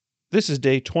This is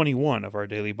day 21 of our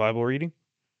daily Bible reading.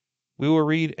 We will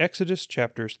read Exodus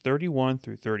chapters 31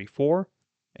 through 34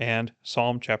 and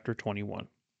Psalm chapter 21.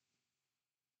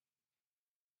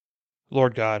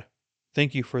 Lord God,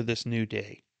 thank you for this new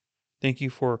day. Thank you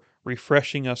for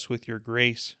refreshing us with your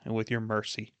grace and with your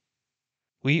mercy.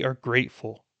 We are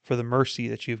grateful for the mercy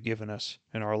that you've given us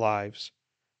in our lives.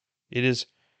 It is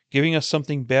giving us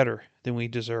something better than we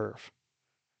deserve.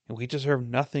 And we deserve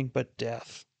nothing but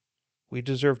death. We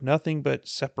deserve nothing but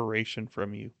separation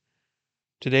from you.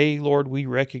 Today, Lord, we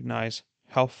recognize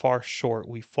how far short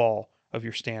we fall of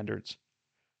your standards.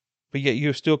 But yet you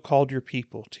have still called your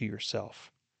people to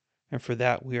yourself. And for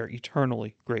that, we are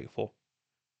eternally grateful.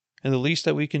 And the least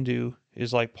that we can do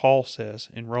is, like Paul says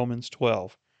in Romans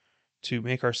 12, to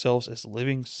make ourselves as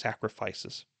living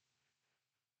sacrifices.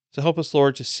 So help us,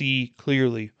 Lord, to see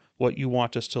clearly what you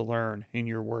want us to learn in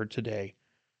your word today.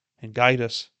 And guide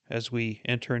us as we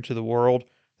enter into the world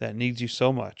that needs you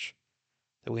so much,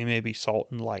 that we may be salt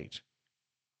and light.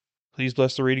 Please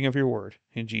bless the reading of your word.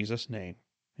 In Jesus' name,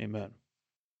 amen.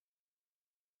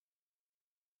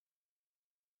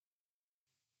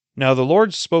 Now the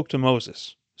Lord spoke to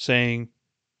Moses, saying,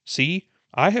 See,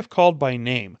 I have called by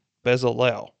name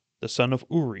Bezalel, the son of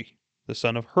Uri, the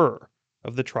son of Hur,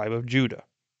 of the tribe of Judah.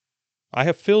 I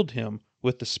have filled him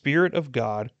with the Spirit of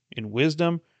God in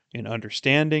wisdom, in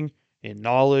understanding, in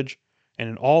knowledge, and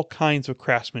in all kinds of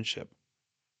craftsmanship,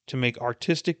 to make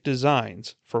artistic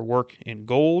designs for work in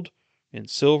gold, in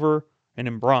silver, and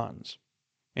in bronze,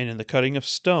 and in the cutting of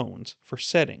stones for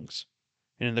settings,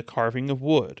 and in the carving of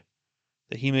wood,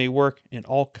 that he may work in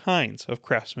all kinds of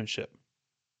craftsmanship.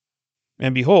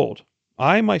 And behold,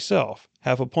 I myself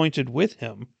have appointed with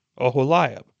him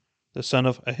Oholiab, the son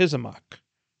of Ahisamach,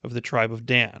 of the tribe of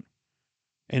Dan.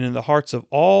 And in the hearts of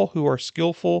all who are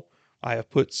skillful I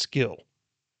have put skill,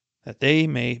 that they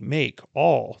may make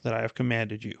all that I have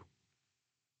commanded you: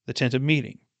 the tent of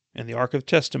meeting, and the ark of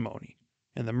testimony,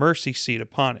 and the mercy seat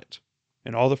upon it,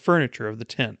 and all the furniture of the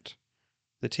tent,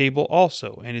 the table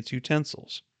also and its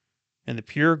utensils, and the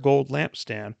pure gold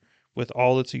lampstand with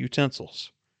all its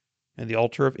utensils, and the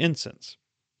altar of incense,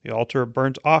 the altar of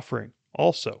burnt offering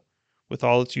also with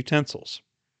all its utensils,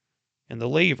 and the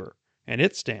laver and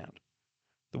its stand,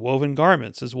 the woven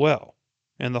garments as well,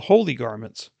 and the holy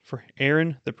garments for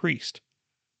Aaron the priest,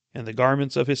 and the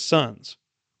garments of his sons,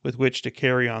 with which to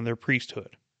carry on their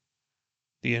priesthood,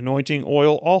 the anointing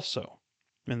oil also,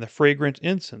 and the fragrant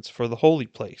incense for the holy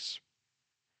place.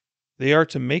 They are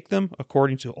to make them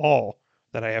according to all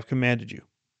that I have commanded you.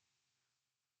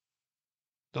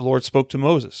 The Lord spoke to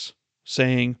Moses,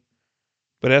 saying,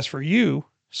 But as for you,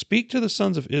 speak to the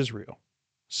sons of Israel,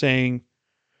 saying,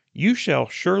 You shall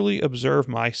surely observe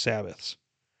my Sabbaths,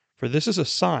 for this is a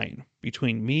sign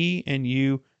between me and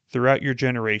you throughout your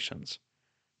generations,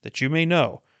 that you may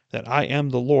know that I am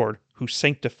the Lord who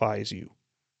sanctifies you.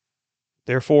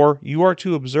 Therefore you are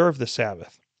to observe the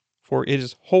Sabbath, for it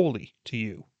is holy to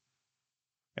you.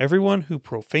 Everyone who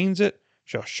profanes it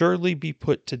shall surely be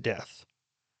put to death.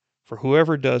 For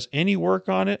whoever does any work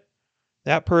on it,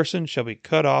 that person shall be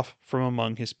cut off from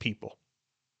among his people.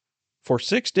 For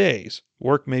 6 days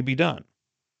work may be done,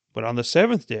 but on the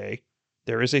seventh day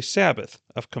there is a Sabbath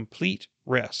of complete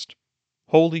rest,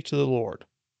 holy to the Lord.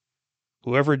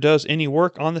 Whoever does any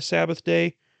work on the Sabbath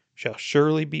day shall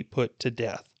surely be put to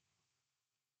death.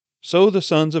 So the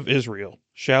sons of Israel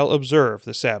shall observe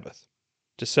the Sabbath,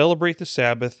 to celebrate the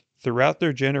Sabbath throughout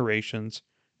their generations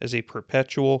as a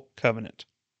perpetual covenant.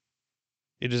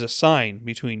 It is a sign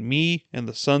between me and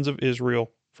the sons of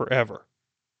Israel forever.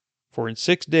 For in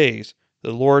 6 days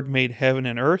the Lord made heaven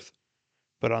and earth,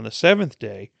 but on the seventh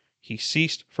day he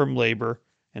ceased from labor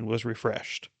and was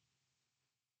refreshed.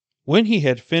 When he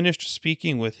had finished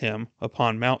speaking with him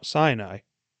upon Mount Sinai,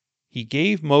 he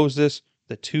gave Moses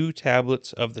the 2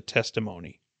 tablets of the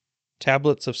testimony,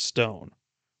 tablets of stone,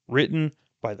 written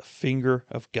by the finger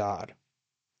of God.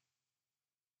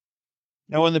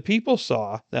 Now when the people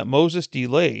saw that Moses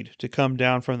delayed to come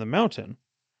down from the mountain,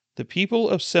 the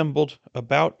people assembled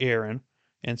about Aaron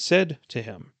and said to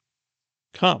him,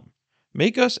 Come,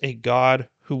 make us a god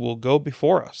who will go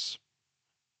before us.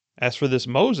 As for this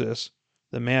Moses,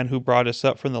 the man who brought us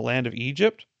up from the land of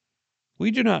Egypt,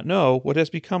 we do not know what has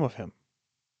become of him.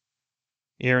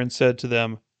 Aaron said to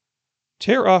them,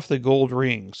 Tear off the gold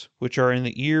rings which are in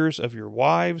the ears of your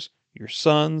wives, your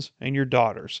sons, and your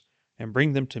daughters, and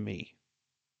bring them to me.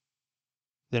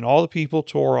 Then all the people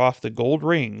tore off the gold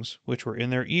rings which were in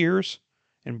their ears,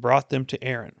 and brought them to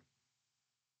Aaron.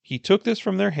 He took this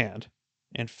from their hand,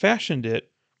 and fashioned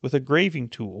it with a graving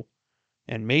tool,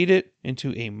 and made it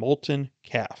into a molten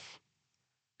calf.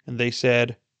 And they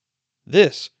said,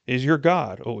 This is your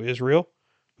God, O Israel,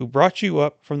 who brought you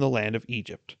up from the land of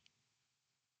Egypt."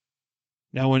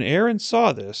 Now when Aaron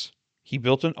saw this, he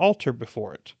built an altar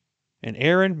before it. And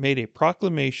Aaron made a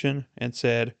proclamation and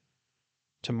said,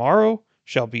 "Tomorrow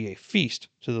shall be a feast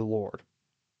to the Lord."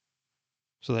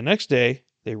 So the next day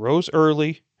they rose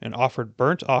early and offered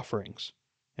burnt offerings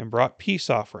and brought peace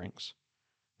offerings.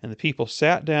 And the people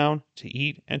sat down to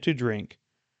eat and to drink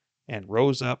and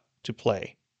rose up to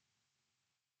play.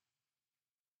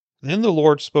 Then the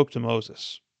Lord spoke to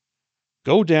Moses,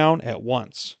 "Go down at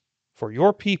once, for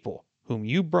your people, whom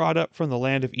you brought up from the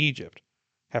land of Egypt,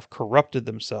 have corrupted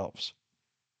themselves.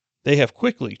 They have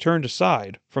quickly turned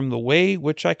aside from the way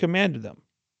which I commanded them.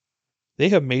 They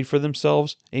have made for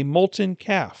themselves a molten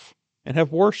calf, and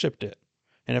have worshipped it,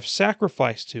 and have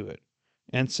sacrificed to it,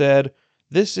 and said,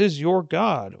 'This is your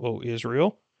God, O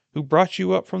Israel, who brought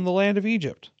you up from the land of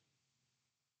Egypt.'"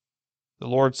 The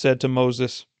Lord said to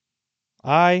Moses,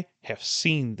 "I have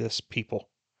seen this people,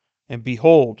 and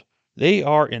behold, they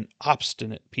are an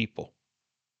obstinate people.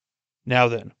 Now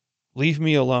then, leave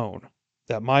me alone,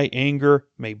 that my anger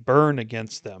may burn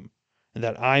against them, and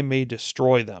that I may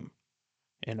destroy them,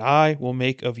 and I will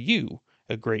make of you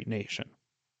a great nation."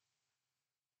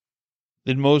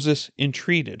 Then Moses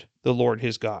entreated the Lord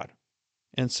his God,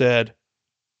 and said,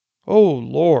 "O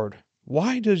Lord,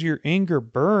 why does your anger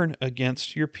burn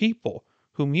against your people,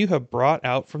 whom you have brought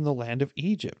out from the land of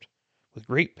Egypt, with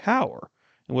great power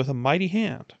and with a mighty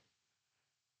hand?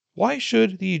 Why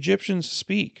should the Egyptians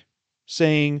speak,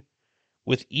 saying,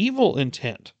 'With evil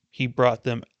intent he brought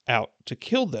them out to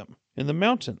kill them in the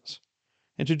mountains,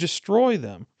 and to destroy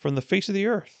them from the face of the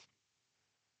earth'?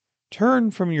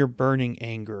 Turn from your burning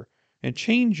anger, and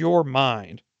change your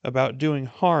mind about doing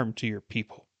harm to your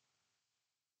people.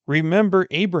 Remember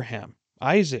Abraham,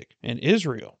 Isaac, and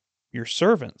Israel, your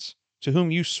servants, to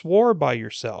whom you swore by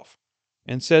yourself,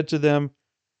 and said to them,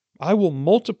 'I will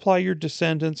multiply your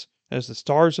descendants as the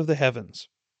stars of the heavens,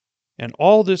 and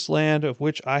all this land of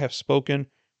which I have spoken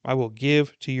I will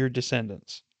give to your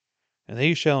descendants, and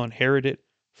they shall inherit it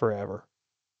forever.'"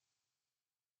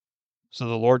 So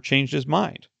the Lord changed his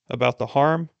mind about the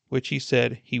harm which he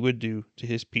said he would do to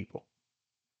his people.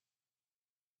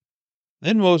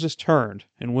 Then Moses turned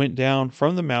and went down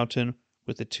from the mountain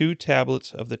with the 2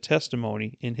 tablets of the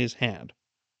testimony in his hand,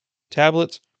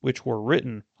 tablets which were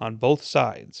written on both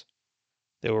sides.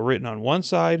 They were written on one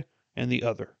side and the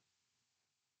other.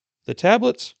 The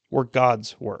tablets were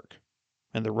God's work,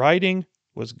 and the writing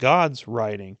was God's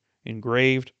writing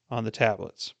engraved on the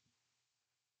tablets.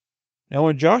 Now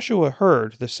when Joshua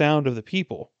heard the sound of the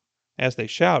people, as they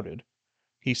shouted,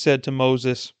 he said to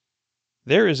Moses,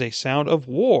 "There is a sound of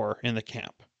war in the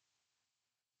camp."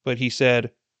 But he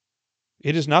said,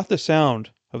 "It is not the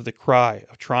sound of the cry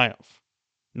of triumph,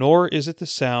 nor is it the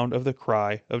sound of the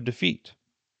cry of defeat,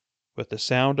 but the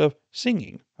sound of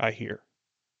singing I hear."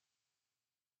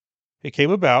 It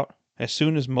came about, as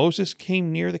soon as Moses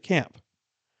came near the camp,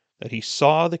 that he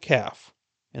saw the calf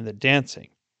and the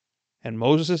dancing, and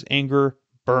Moses' anger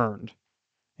burned,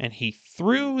 and he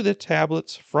threw the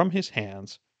tablets from his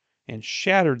hands and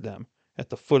shattered them at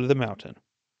the foot of the mountain.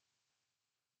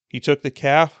 He took the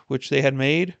calf which they had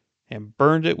made and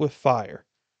burned it with fire,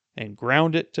 and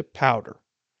ground it to powder,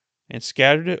 and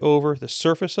scattered it over the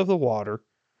surface of the water,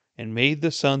 and made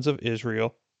the sons of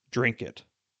Israel drink it.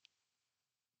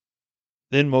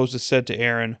 Then Moses said to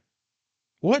Aaron,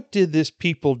 "What did this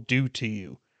people do to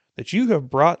you, that you have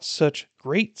brought such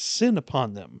great sin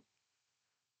upon them?"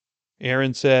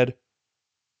 Aaron said,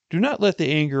 "Do not let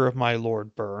the anger of my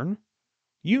Lord burn.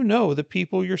 You know the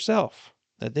people yourself,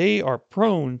 that they are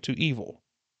prone to evil.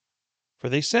 For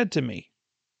they said to me,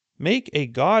 'Make a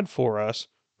god for us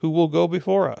who will go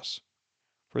before us.'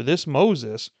 For this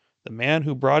Moses, the man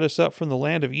who brought us up from the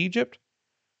land of Egypt,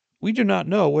 we do not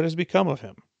know what has become of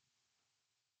him."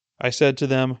 I said to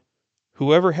them,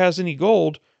 "Whoever has any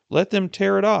gold, let them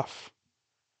tear it off."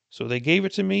 So they gave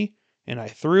it to me, and I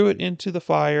threw it into the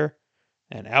fire,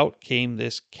 and out came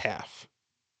this calf.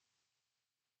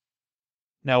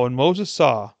 Now when Moses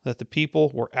saw that the people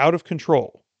were out of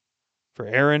control, for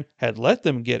Aaron had let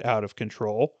them get out of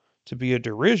control to be a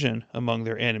derision among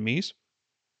their enemies,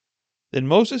 then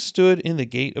Moses stood in the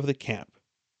gate of the camp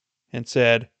and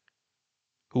said,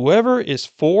 "Whoever is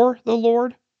for the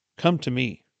Lord, come to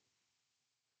me."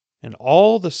 And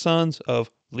all the sons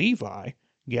of Levi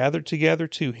gathered together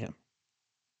to him.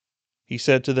 He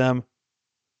said to them,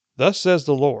 "Thus says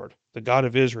the Lord, the God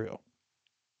of Israel,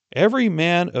 every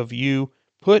man of you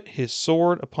put his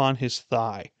sword upon his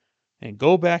thigh, and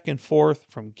go back and forth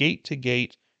from gate to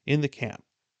gate in the camp,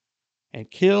 and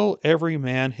kill every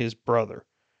man his brother,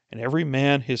 and every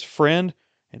man his friend,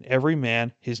 and every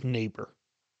man his neighbor."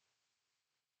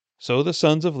 So the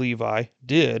sons of Levi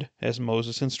did as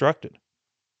Moses instructed,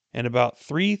 and about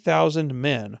 3,000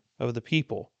 men of the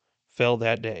people fell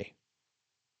that day.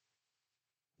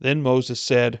 Then Moses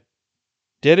said,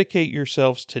 "Dedicate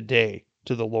yourselves today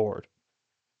to the Lord,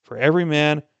 for every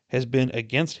man has been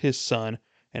against his son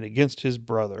and against his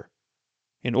brother,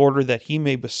 in order that he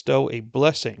may bestow a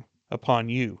blessing upon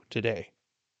you today."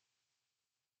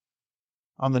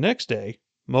 On the next day,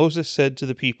 Moses said to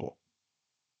the people,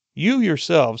 "You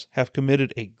yourselves have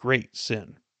committed a great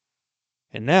sin.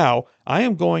 And now I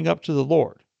am going up to the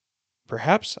Lord.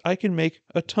 Perhaps I can make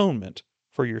atonement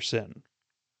for your sin."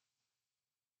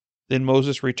 Then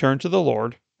Moses returned to the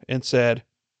Lord and said,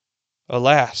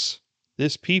 "Alas,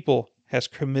 this people has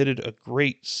committed a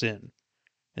great sin,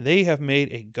 and they have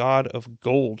made a god of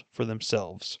gold for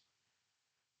themselves.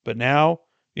 But now,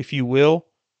 if you will,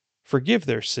 forgive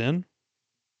their sin,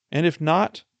 and if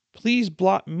not, please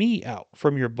blot me out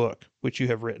from your book which you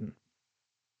have written."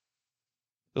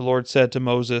 The Lord said to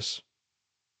Moses,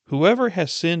 "Whoever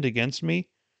has sinned against me,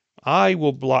 I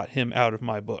will blot him out of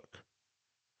my book.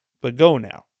 But go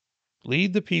now,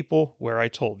 lead the people where I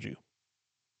told you.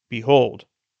 Behold,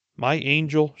 my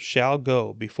angel shall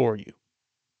go before you.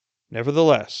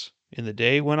 Nevertheless, in the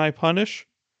day when I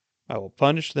will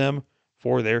punish them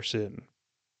for their sin."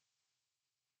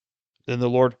 Then the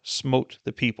Lord smote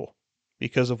the people,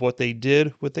 because of what they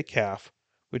did with the calf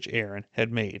which Aaron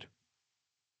had made.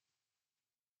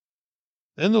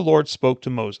 Then the Lord spoke to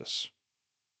Moses,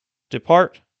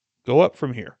 "Depart, go up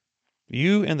from here,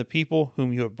 you and the people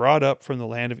whom you have brought up from the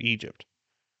land of Egypt,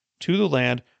 to the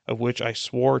land of which I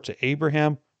swore to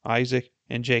Abraham, Isaac,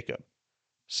 and Jacob,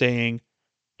 saying,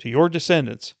 to your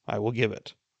descendants I will give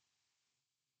it.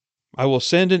 I will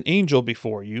send an angel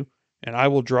before you, and I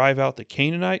will drive out the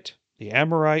Canaanite, the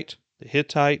Amorite, the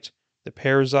Hittite, the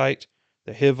Perizzite,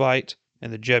 the Hivite,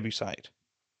 and the Jebusite.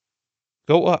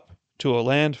 Go up to a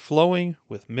land flowing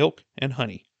with milk and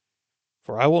honey,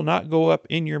 for I will not go up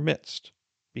in your midst,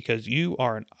 because you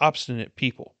are an obstinate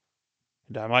people,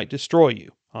 and I might destroy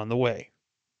you on the way."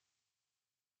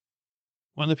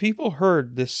 When the people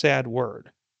heard this sad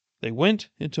word, they went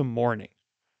into mourning,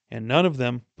 and none of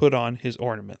them put on his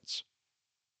ornaments.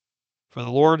 For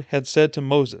the Lord had said to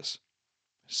Moses,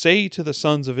 "Say to the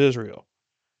sons of Israel,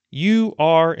 you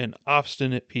are an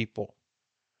obstinate people.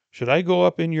 Should I go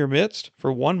up in your midst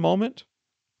for one moment?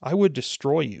 I would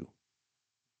destroy you.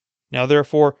 Now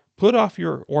therefore put off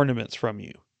your ornaments from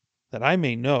you, that I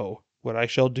may know what I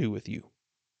shall do with you."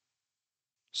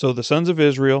 So the sons of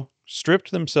Israel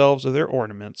stripped themselves of their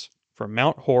ornaments from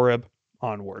Mount Horeb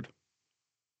onward.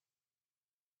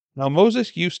 Now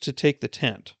Moses used to take the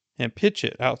tent and pitch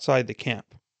it outside the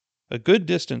camp, a good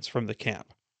distance from the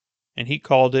camp, and he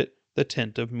called it the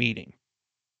tent of meeting.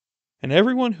 And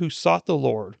everyone who sought the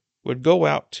Lord would go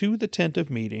out to the tent of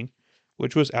meeting,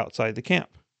 which was outside the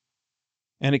camp.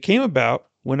 And it came about,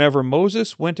 whenever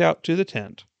Moses went out to the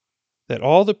tent, that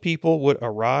all the people would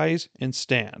arise and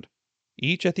stand,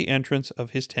 each at the entrance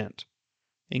of his tent,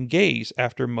 and gaze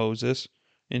after Moses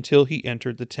until he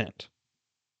entered the tent.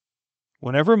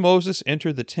 Whenever Moses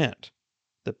entered the tent,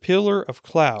 the pillar of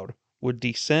cloud would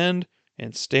descend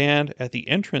and stand at the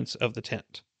entrance of the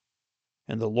tent,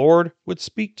 and the Lord would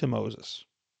speak to Moses.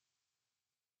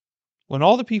 When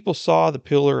all the people saw the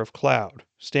pillar of cloud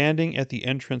standing at the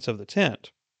entrance of the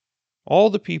tent, all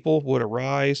the people would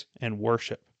arise and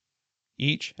worship,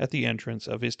 each at the entrance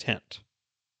of his tent.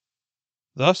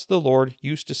 Thus the Lord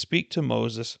used to speak to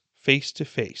Moses face to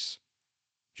face,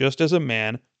 just as a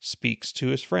man speaks to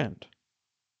his friend.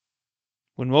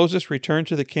 When Moses returned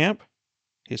to the camp,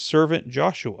 his servant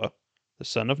Joshua, the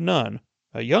son of Nun,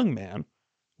 a young man,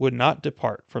 would not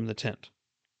depart from the tent.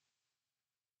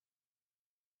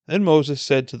 Then Moses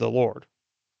said to the Lord,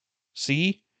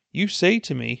 "See, you say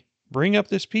to me, 'Bring up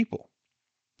this people,'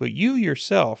 but you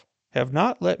yourself have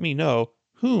not let me know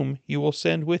whom you will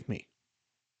send with me.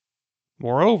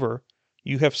 Moreover,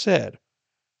 you have said,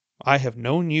 'I have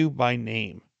known you by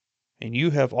name, and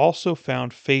you have also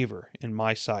found favor in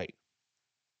my sight.'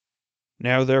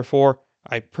 Now therefore,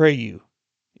 I pray you,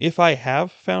 if I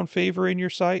have found favor in your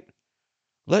sight,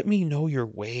 let me know your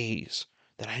ways,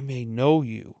 that I may know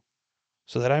you,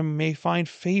 so that I may find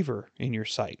favor in your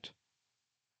sight.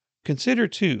 Consider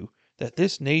too that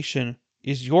this nation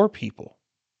is your people."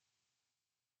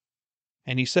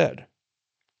 And he said,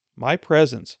 "My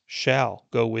presence shall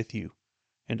go with you,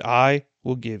 and I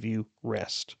will give you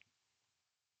rest."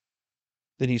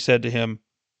 Then he said to him,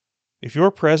 "If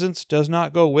your presence does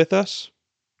not go with us,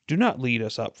 do not lead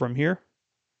us up from here.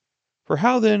 For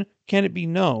how then can it be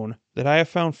known that I have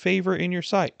found favor in your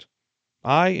sight,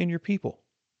 I and your people?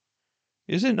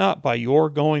 Is it not by your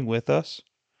going with us,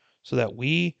 so that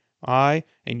I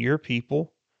and your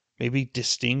people, may be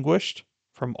distinguished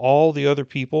from all the other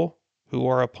people who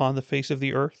are upon the face of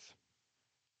the earth?"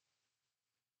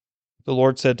 The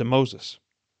Lord said to Moses,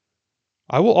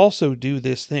 "I will also do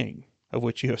this thing of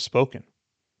which you have spoken,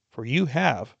 for you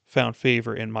have found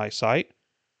favor in my sight,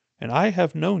 and I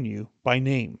have known you by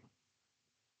name."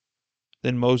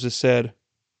 Then Moses said,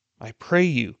 "I pray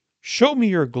you, show me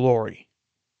your glory."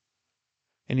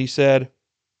 And he said,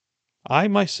 "I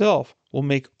myself will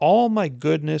make all my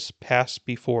goodness pass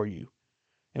before you,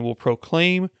 and will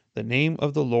proclaim the name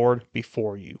of the Lord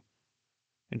before you.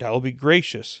 And I will be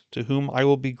gracious to whom I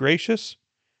will be gracious,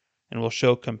 and will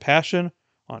show compassion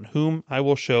on whom I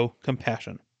will show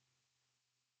compassion."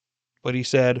 But he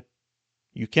said,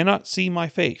 "You cannot see my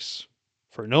face,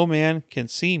 for no man can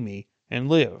see me and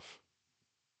live."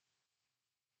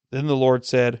 Then the Lord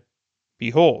said,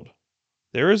 "Behold,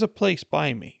 there is a place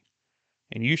by me,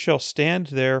 and you shall stand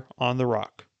there on the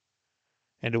rock.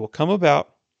 And it will come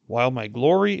about, while my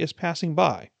glory is passing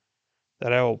by,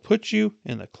 that I will put you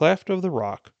in the cleft of the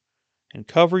rock, and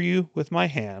cover you with my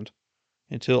hand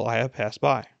until I have passed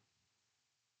by.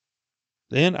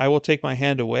 Then I will take my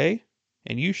hand away,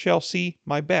 and you shall see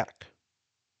my back,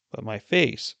 but my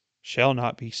face shall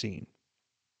not be seen."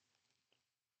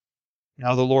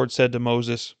 Now the Lord said to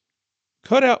Moses,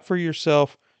 "Cut out for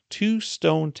yourself 2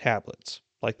 stone tablets,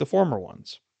 like the former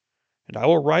ones, and I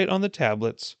will write on the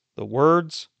tablets the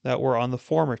words that were on the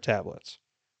former tablets,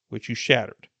 which you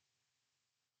shattered.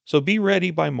 So be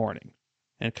ready by morning,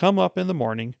 and come up in the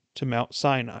morning to Mount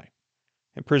Sinai,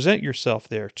 and present yourself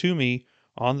there to me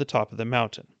on the top of the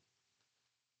mountain.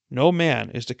 No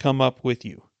man is to come up with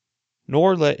you,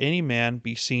 nor let any man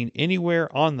be seen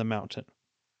anywhere on the mountain.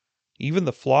 Even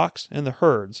the flocks and the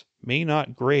herds may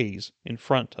not graze in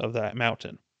front of that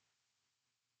mountain."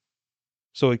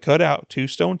 So he cut out 2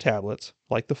 stone tablets,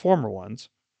 like the former ones,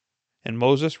 and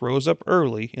Moses rose up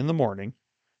early in the morning,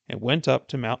 and went up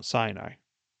to Mount Sinai,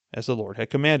 as the Lord had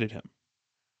commanded him.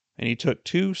 And he took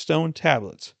 2 stone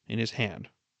tablets in his hand.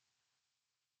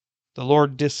 The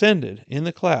Lord descended in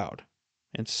the cloud,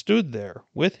 and stood there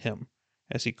with him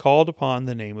as he called upon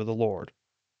the name of the Lord.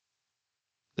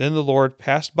 Then the Lord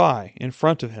passed by in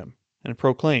front of him, and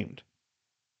proclaimed,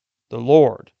 the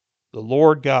Lord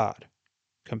God,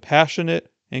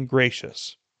 compassionate and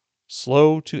gracious,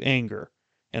 slow to anger,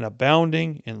 and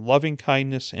abounding in loving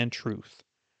kindness and truth,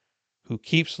 who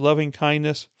keeps loving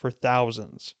kindness for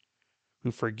thousands,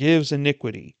 who forgives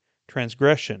iniquity,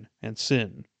 transgression, and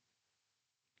sin.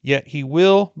 Yet he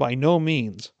will by no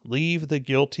means leave the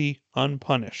guilty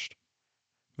unpunished,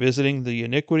 visiting the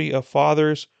iniquity of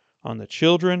fathers on the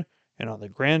children and on the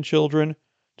grandchildren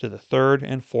to the 3rd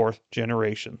and 4th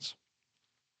generations.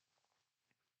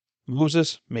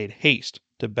 Moses made haste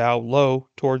to bow low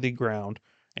toward the ground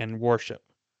and worship.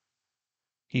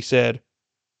 He said,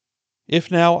 "If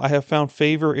now I have found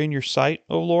favor in your sight,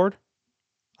 O Lord,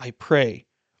 I pray,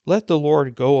 let the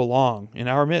Lord go along in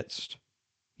our midst,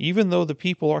 even though the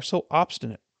people are so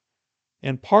obstinate,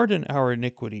 and pardon our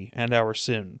iniquity and our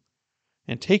sin,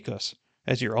 and take us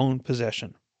as your own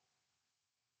possession."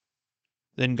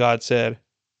 Then God said,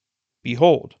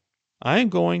 "Behold, I am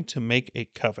going to make a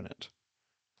covenant.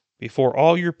 Before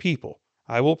all your people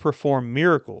I will perform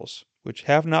miracles which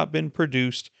have not been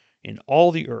produced in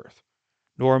all the earth,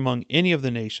 nor among any of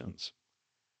the nations.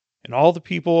 And all the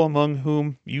people among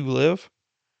whom you live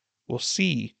will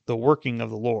see the working of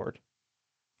the Lord,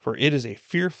 for it is a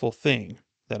fearful thing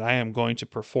that I am going to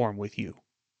perform with you.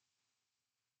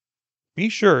 Be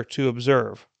sure to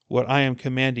observe what I am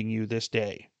commanding you this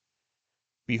day.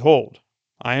 Behold,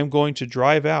 I am going to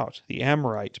drive out the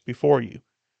Amorite before you,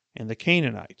 and the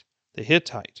Canaanite, the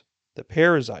Hittite, the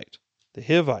Perizzite, the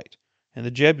Hivite, and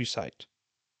the Jebusite.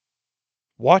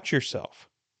 Watch yourself,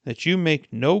 that you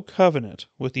make no covenant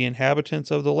with the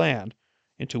inhabitants of the land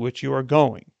into which you are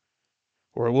going,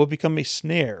 or it will become a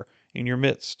snare in your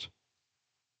midst.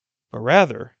 But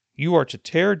rather you are to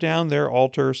tear down their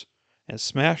altars, and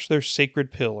smash their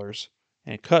sacred pillars,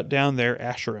 and cut down their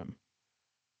Asherim.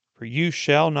 For you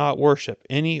shall not worship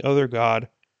any other god,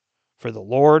 for the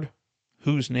Lord,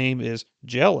 whose name is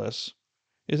jealous,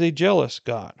 is a jealous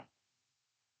God.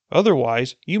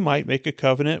 Otherwise you might make a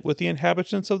covenant with the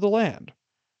inhabitants of the land,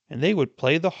 and they would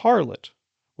play the harlot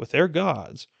with their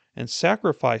gods and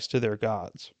sacrifice to their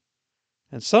gods.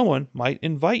 And someone might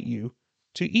invite you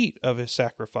to eat of his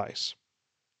sacrifice.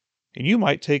 And you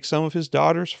might take some of his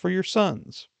daughters for your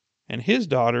sons, and his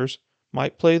daughters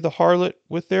might play the harlot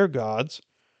with their gods,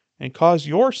 and cause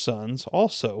your sons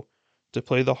also to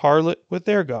play the harlot with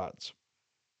their gods.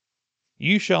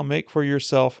 You shall make for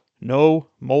yourself no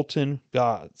molten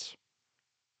gods.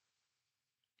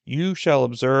 You shall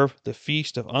observe the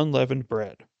feast of unleavened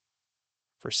bread.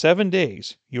 For 7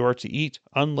 days you are to eat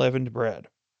unleavened bread,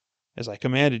 as I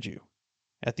commanded you,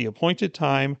 at the appointed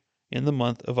time in the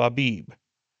month of Abib.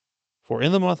 For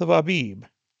in the month of Abib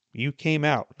you came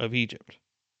out of Egypt.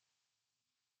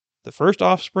 The first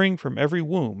offspring from every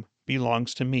womb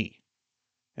belongs to me,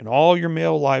 and all your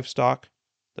male livestock,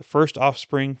 the first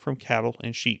offspring from cattle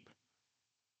and sheep.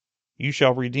 You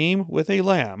shall redeem with a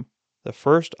lamb the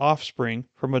first offspring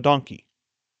from a donkey,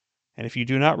 and if you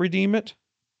do not redeem it,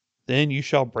 then you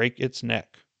shall break its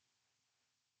neck.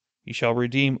 You shall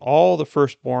redeem all the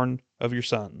firstborn of your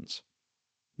sons.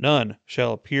 None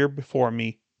shall appear before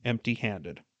me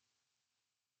empty-handed.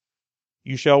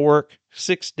 You shall work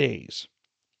 6 days,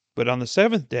 but on the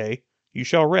 7th day you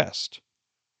shall rest.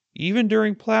 Even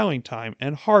during plowing time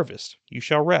and harvest you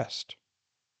shall rest.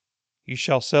 You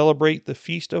shall celebrate the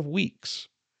Feast of Weeks,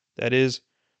 that is,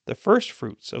 the first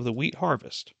fruits of the wheat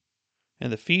harvest, and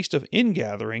the Feast of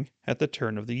Ingathering at the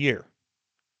turn of the year.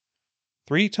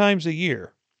 3 times a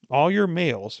year all your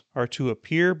males are to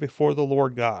appear before the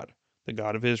Lord God, the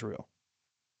God of Israel.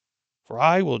 For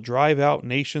I will drive out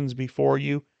nations before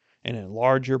you and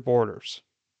enlarge your borders,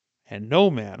 and no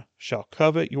man shall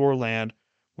covet your land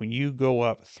when you go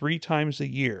up 3 times a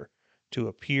year to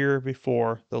appear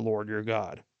before the Lord your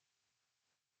God.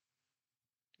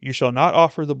 You shall not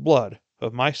offer the blood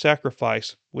of my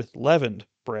sacrifice with leavened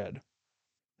bread,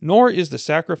 nor is the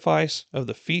sacrifice of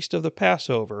the feast of the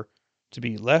Passover to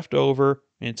be left over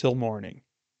until morning.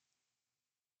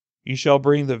 You shall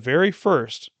bring the very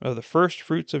first of the first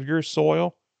fruits of your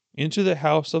soil into the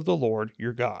house of the Lord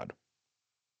your God.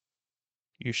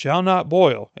 You shall not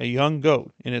boil a young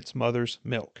goat in its mother's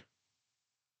milk.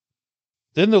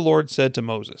 Then the Lord said to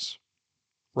Moses,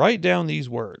 Write down these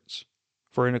words,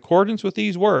 for in accordance with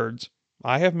these words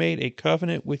I have made a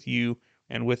covenant with you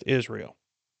and with Israel.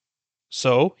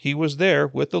 So he was there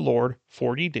with the Lord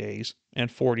 40 days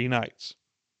and 40 nights.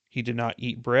 He did not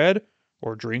eat bread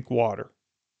or drink water.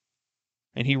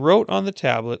 And he wrote on the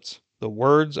tablets the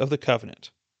words of the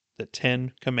covenant, the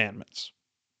 10 Commandments.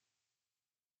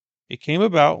 It came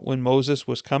about when Moses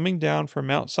was coming down from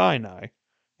Mount Sinai,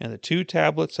 and the 2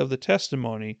 tablets of the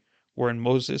testimony were in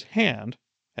Moses' hand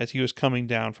as he was coming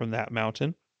down from that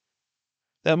mountain,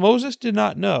 that Moses did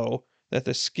not know that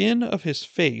the skin of his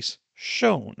face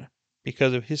shone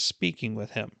because of his speaking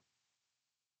with him.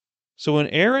 So when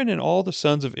Aaron and all the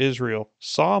sons of Israel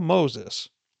saw Moses,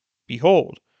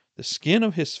 behold, the skin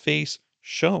of his face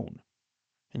shone,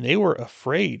 and they were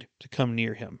afraid to come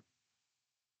near him.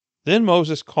 Then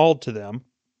Moses called to them,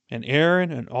 and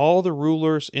Aaron and all the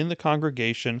rulers in the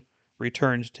congregation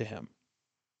returned to him,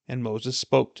 and Moses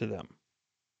spoke to them.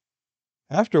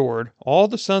 Afterward, all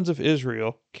the sons of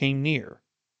Israel came near,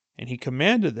 and he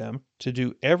commanded them to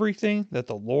do everything that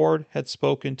the Lord had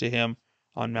spoken to him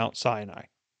on Mount Sinai.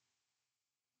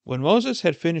 When Moses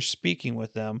had finished speaking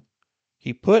with them,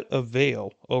 he put a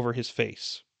veil over his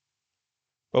face.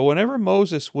 But whenever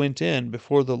Moses went in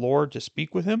before the Lord to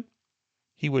speak with him,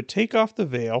 he would take off the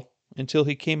veil until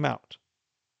he came out.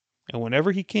 And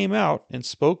whenever he came out and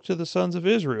spoke to the sons of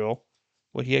Israel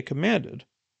what he had commanded,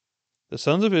 the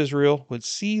sons of Israel would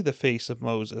see the face of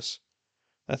Moses,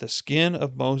 that the skin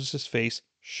of Moses' face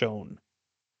shone.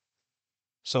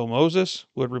 So Moses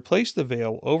would replace the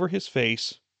veil over his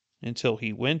face until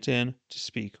he went in to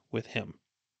speak with him.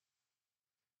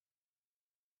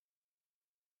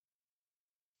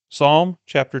 Psalm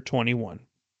chapter 21.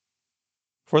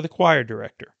 For the choir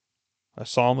director, a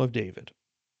psalm of David.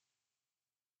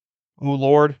 O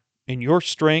Lord, in your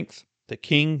strength the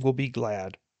king will be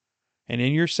glad, and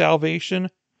in your salvation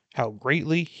how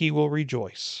greatly he will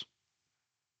rejoice.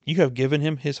 You have given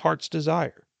him his heart's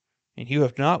desire, and you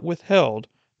have not withheld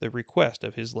the request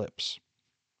of his lips.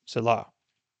 Selah.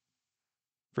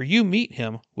 For you meet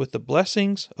him with the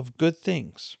blessings of good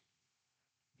things.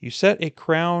 You set a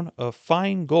crown of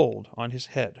fine gold on his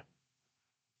head.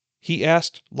 He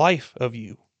asked life of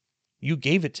you. You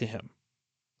gave it to him,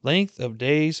 length of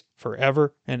days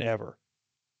forever and ever.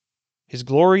 His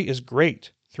glory is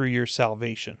great through your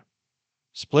salvation.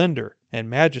 Splendor and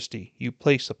majesty you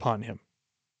place upon him.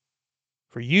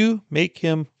 For you make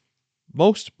him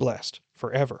most blessed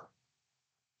forever.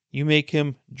 You make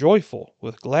him joyful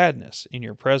with gladness in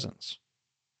your presence.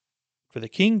 For the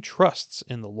king trusts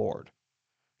in the Lord,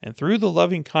 and through the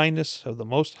loving kindness of the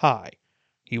Most High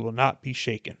he will not be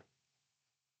shaken.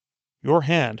 Your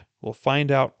hand will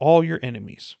find out all your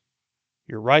enemies.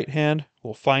 Your right hand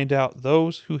will find out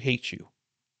those who hate you.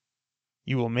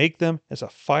 You will make them as a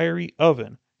fiery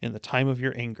oven in the time of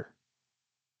your anger.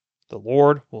 The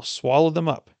Lord will swallow them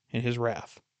up in his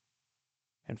wrath,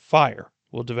 and fire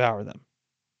will devour them.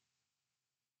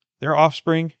 Their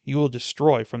offspring you will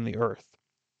destroy from the earth,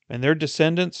 and their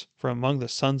descendants from among the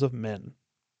sons of men.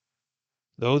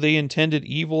 Though they intended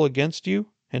evil against you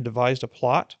and devised a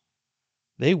plot,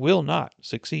 they will not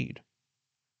succeed.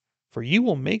 For you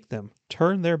will make them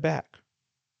turn their back.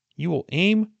 You will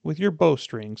aim with your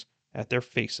bowstrings at their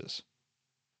faces.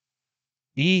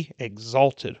 Be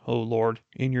exalted, O Lord,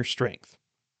 in your strength.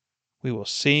 We will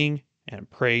sing and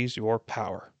praise your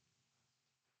power.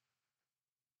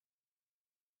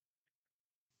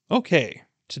 Okay,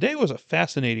 today was a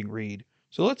fascinating read,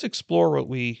 so let's explore what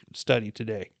we studied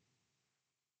today.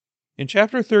 In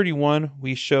chapter 31,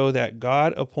 we show that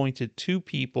God appointed two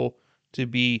people to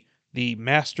be the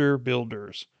master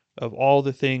builders of all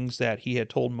the things that he had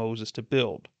told Moses to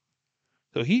build.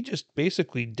 So he just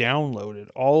basically downloaded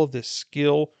all of this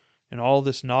skill and all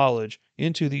this knowledge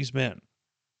into these men,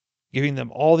 giving them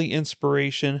all the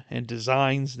inspiration and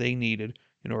designs they needed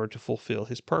in order to fulfill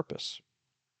his purpose.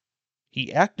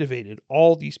 He activated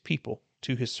all these people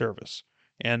to his service,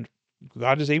 and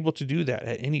God is able to do that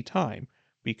at any time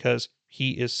because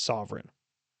he is sovereign.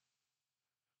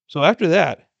 So after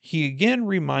that, he again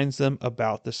reminds them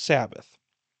about the Sabbath.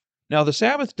 Now, the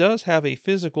Sabbath does have a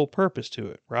physical purpose to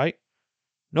it, right?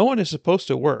 No one is supposed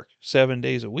to work 7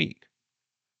 days a week.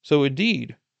 So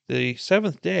indeed, the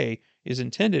seventh day is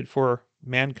intended for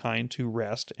mankind to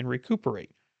rest and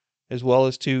recuperate, as well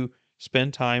as to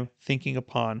spend time thinking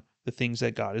upon the things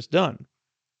that God has done.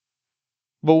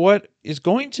 But what is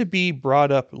going to be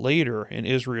brought up later in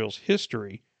Israel's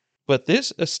history, but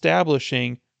this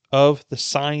establishing of the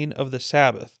sign of the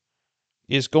Sabbath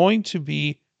is going to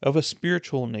be of a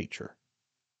spiritual nature.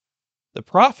 The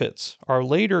prophets are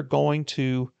later going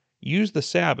to use the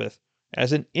Sabbath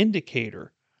as an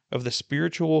indicator of the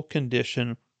spiritual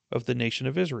condition of the nation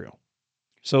of Israel.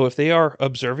 So if they are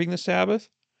observing the Sabbath,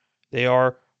 they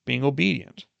are being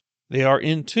obedient. They are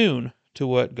in tune to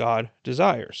what God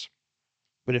desires.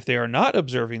 But if they are not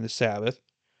observing the Sabbath,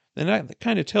 then that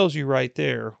kind of tells you right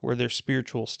there where their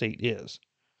spiritual state is,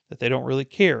 that they don't really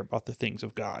care about the things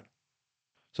of God.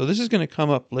 So this is going to come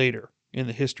up later in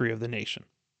the history of the nation.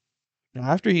 Now,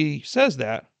 after he says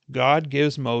that, God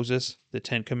gives Moses the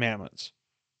 10 Commandments,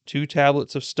 2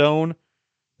 tablets of stone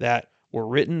that were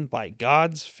written by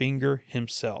God's finger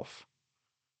himself.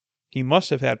 He must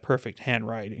have had perfect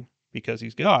handwriting because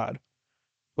he's God,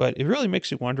 but it really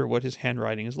makes you wonder what his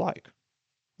handwriting is like.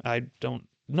 I don't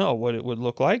know what it would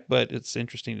look like, but it's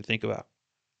interesting to think about.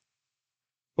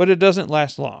 But it doesn't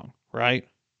last long, right?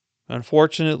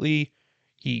 Unfortunately,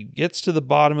 he gets to the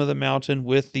bottom of the mountain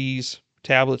with these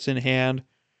tablets in hand,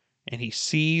 and he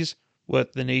sees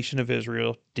what the nation of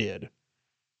Israel did.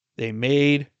 They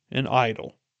made an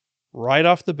idol right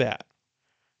off the bat.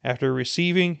 After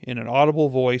receiving in an audible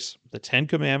voice the 10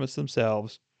 Commandments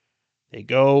themselves, they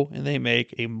go and they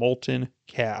make a molten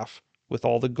calf with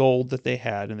all the gold that they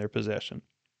had in their possession.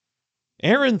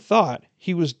 Aaron thought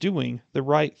he was doing the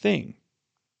right thing.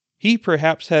 He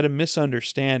perhaps had a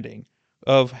misunderstanding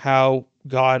of how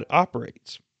God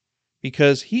operates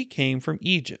because he came from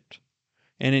Egypt.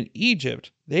 And in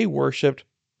Egypt, they worshipped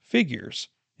figures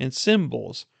and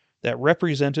symbols that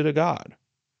represented a god.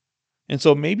 And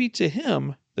so maybe to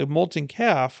him, the molten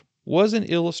calf was an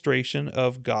illustration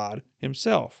of God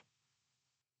himself.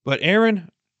 But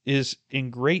Aaron is in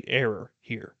great error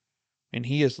here, and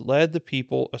he has led the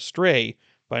people astray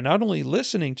by not only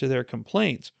listening to their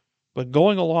complaints, but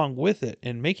going along with it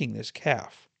and making this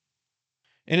calf.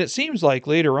 And it seems like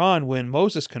later on when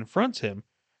Moses confronts him,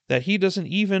 that he doesn't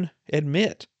even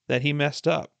admit that he messed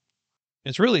up.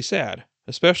 It's really sad,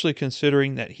 especially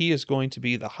considering that he is going to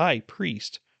be the high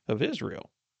priest of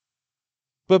Israel.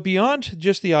 But beyond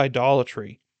just the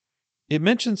idolatry, it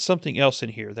mentions something else in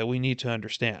here that we need to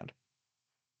understand.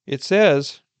 It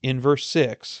says in verse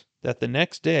 6 that the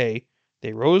next day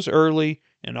they rose early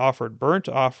and offered burnt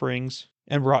offerings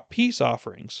and brought peace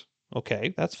offerings.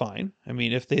 Okay, that's fine. I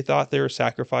mean, if they thought they were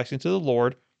sacrificing to the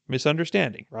Lord,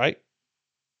 misunderstanding, right?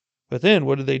 But then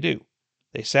what did they do?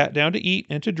 They sat down to eat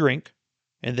and to drink,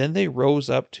 and then they rose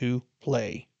up to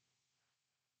play.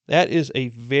 That is a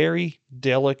very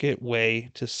delicate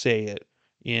way to say it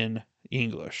in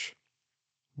English.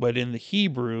 But in the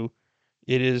Hebrew,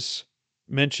 it is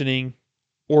mentioning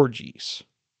orgies.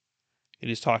 It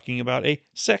is talking about a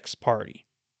sex party.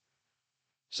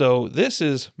 So this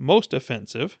is most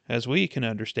offensive, as we can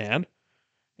understand,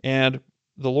 and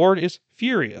the Lord is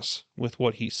furious with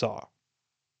what he saw.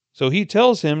 So he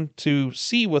tells him to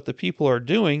see what the people are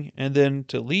doing and then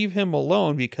to leave him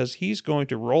alone because he's going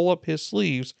to roll up his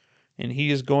sleeves and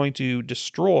he is going to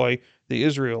destroy the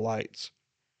Israelites.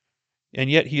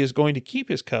 And yet he is going to keep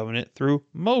his covenant through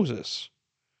Moses.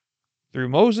 Through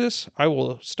Moses, I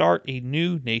will start a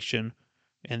new nation,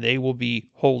 and they will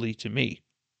be holy to me.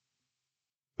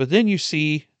 But then you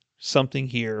see something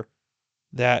here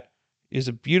that is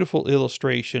a beautiful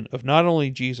illustration of not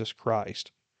only Jesus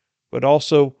Christ, but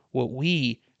also what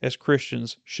we as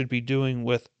Christians should be doing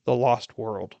with the lost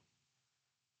world.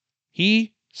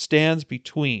 He stands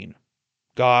between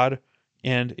God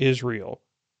and Israel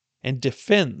and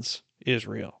defends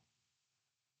Israel.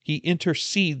 He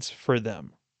intercedes for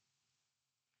them.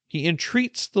 He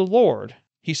entreats the Lord.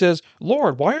 He says,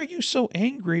 Lord, why are you so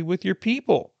angry with your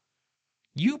people?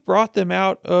 You brought them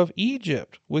out of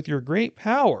Egypt with your great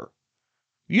power.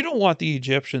 You don't want the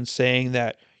Egyptians saying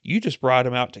that you just brought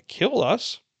them out to kill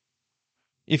us.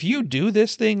 If you do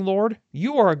this thing, Lord,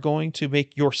 you are going to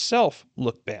make yourself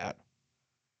look bad.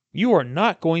 You are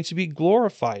not going to be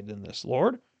glorified in this,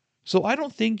 Lord, so I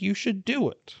don't think you should do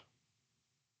it.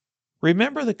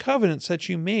 Remember the covenants that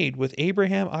you made with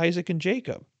Abraham, Isaac, and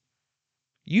Jacob.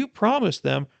 You promised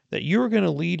them that you were going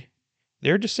to lead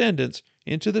their descendants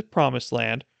into the promised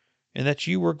land and that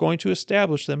you were going to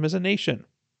establish them as a nation.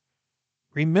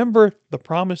 Remember the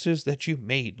promises that you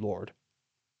made, Lord.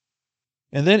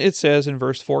 And then it says in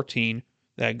verse 14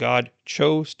 that God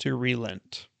chose to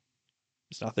relent.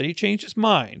 It's not that he changed his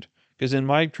mind, because in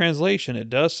my translation it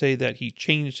does say that he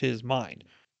changed his mind.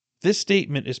 This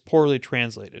statement is poorly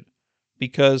translated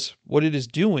because what it is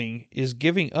doing is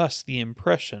giving us the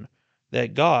impression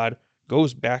that God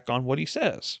goes back on what he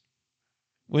says,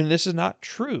 when this is not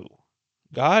true.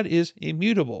 God is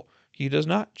immutable. He does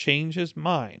not change his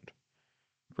mind.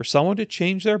 For someone to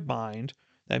change their mind,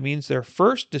 that means their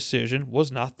first decision was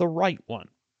not the right one.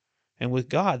 And with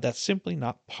God, that's simply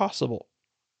not possible.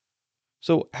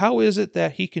 So how is it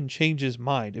that he can change his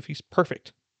mind if he's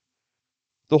perfect?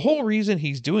 The whole reason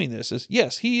he's doing this is,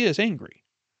 yes, he is angry.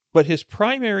 But his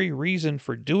primary reason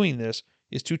for doing this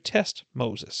is to test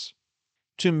Moses,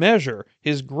 to measure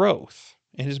his growth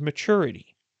and his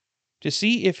maturity, to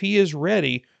see if he is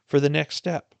ready for the next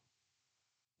step.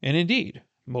 And indeed,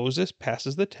 Moses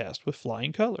passes the test with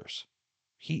flying colors.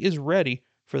 He is ready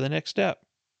for the next step.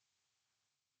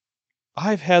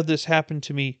 I've had this happen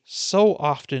to me so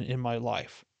often in my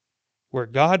life, where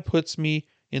God puts me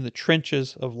in the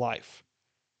trenches of life.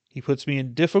 He puts me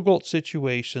in difficult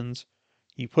situations.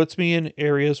 He puts me in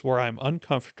areas where I'm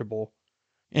uncomfortable,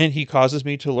 and he causes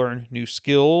me to learn new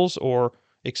skills or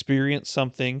experience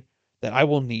something that I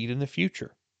will need in the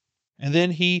future. And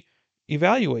then he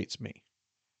evaluates me.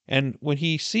 And when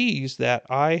he sees that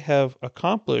I have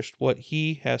accomplished what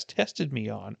he has tested me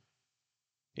on,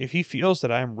 if he feels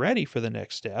that I am ready for the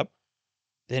next step,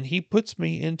 then he puts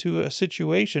me into a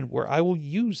situation where I will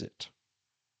use it.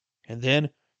 And then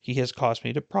he has caused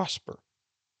me to prosper.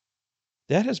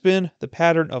 That has been the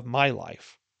pattern of my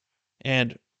life.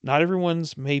 And not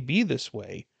everyone's may be this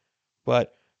way,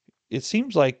 but it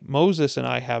seems like Moses and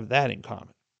I have that in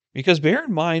common. Because bear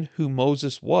in mind who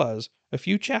Moses was a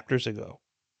few chapters ago,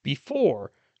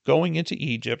 before going into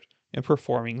Egypt and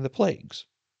performing the plagues.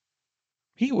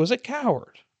 He was a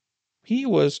coward. He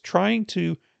was trying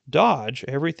to dodge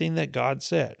everything that God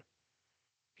said.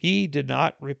 He did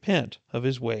not repent of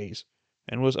his ways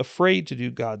and was afraid to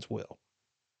do God's will.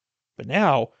 But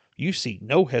now you see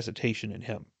no hesitation in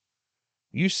him.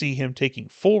 You see him taking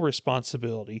full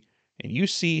responsibility, and you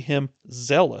see him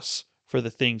zealous for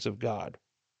the things of God.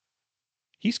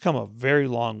 He's come a very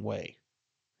long way,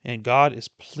 and God is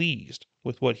pleased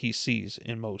with what he sees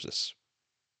in Moses.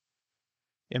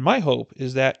 And my hope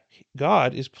is that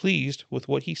God is pleased with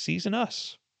what he sees in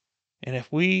us. And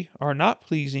if we are not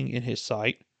pleasing in his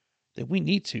sight, then we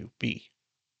need to be.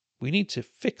 We need to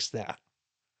fix that.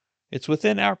 It's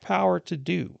within our power to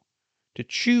do, to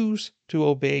choose to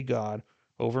obey God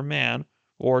over man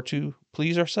or to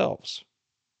please ourselves.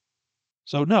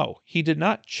 So no, he did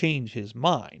not change his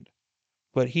mind,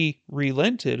 but he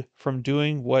relented from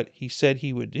doing what he said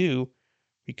he would do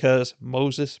because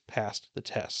Moses passed the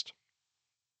test.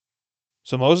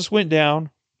 So Moses went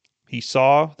down, he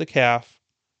saw the calf,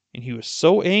 and he was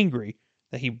so angry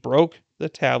that he broke the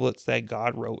tablets that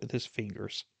God wrote with his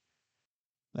fingers.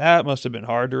 That must have been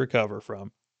hard to recover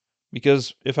from,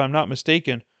 because if I'm not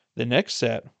mistaken, the next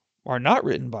set are not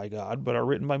written by God, but are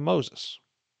written by Moses.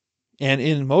 And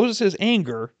in Moses'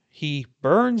 anger, he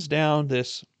burns down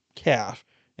this calf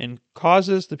and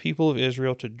causes the people of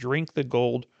Israel to drink the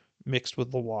gold mixed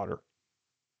with the water.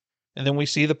 And then we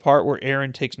see the part where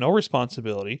Aaron takes no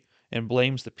responsibility and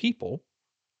blames the people.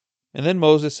 And then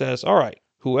Moses says, all right,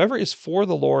 whoever is for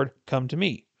the Lord, come to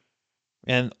me.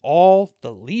 and all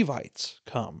the Levites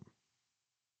come.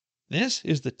 This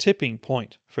is the tipping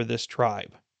point for this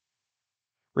tribe.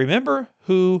 Remember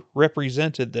who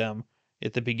represented them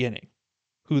at the beginning,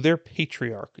 who their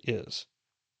patriarch is.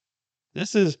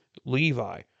 This is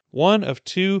Levi, one of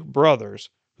two brothers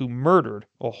who murdered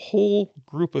a whole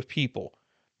group of people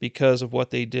because of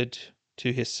what they did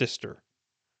to his sister.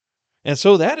 And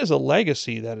so that is a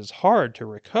legacy that is hard to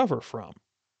recover from.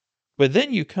 But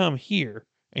then you come here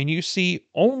and you see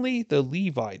only the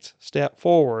Levites step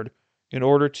forward in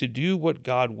order to do what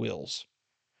God wills.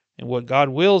 And what God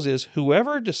wills is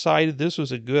whoever decided this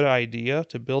was a good idea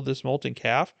to build this molten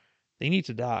calf, they need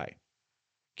to die.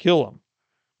 Kill them.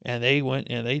 And they went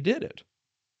and they did it.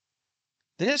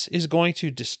 This is going to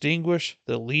distinguish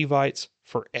the Levites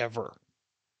forever.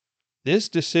 This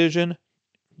decision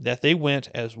that they went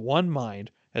as one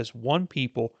mind, as one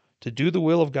people, to do the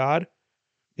will of God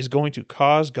is going to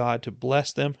cause God to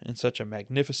bless them in such a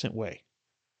magnificent way.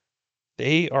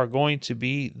 They are going to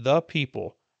be the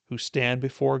people who stand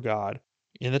before God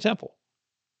in the temple.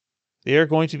 They are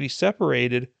going to be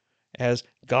separated as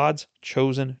God's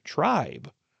chosen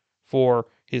tribe for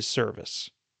his service.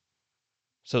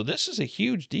 So this is a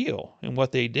huge deal in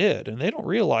what they did, and they don't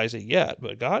realize it yet,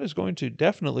 but God is going to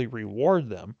definitely reward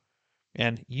them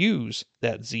and use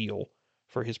that zeal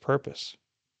for his purpose.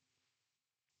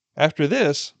 After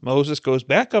this, Moses goes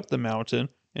back up the mountain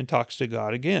and talks to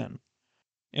God again.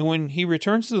 And when he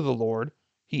returns to the Lord,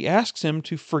 he asks him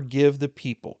to forgive the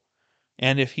people.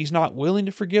 And if he's not willing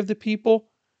to forgive the people,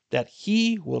 that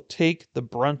he will take the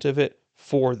brunt of it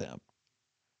for them.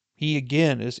 He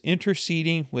again is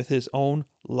interceding with his own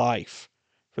life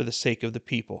for the sake of the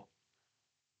people.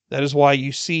 That is why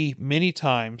you see many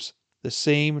times the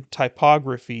same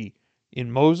typography in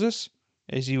Moses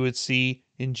as you would see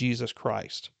in Jesus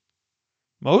Christ.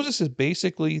 Moses is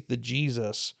basically the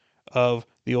Jesus of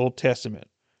the Old Testament,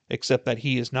 except that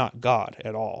he is not God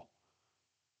at all.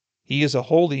 He is a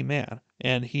holy man,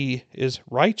 and he is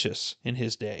righteous in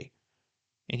his day.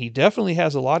 And he definitely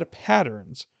has a lot of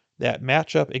patterns that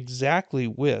match up exactly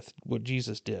with what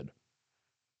Jesus did.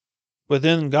 But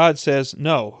then God says,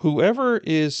 no, whoever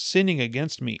is sinning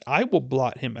against me, I will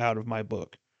blot him out of my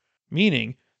book.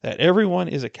 Meaning that everyone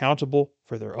is accountable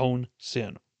for their own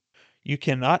sin. You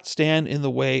cannot stand in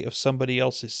the way of somebody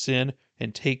else's sin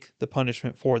and take the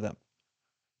punishment for them.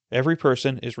 Every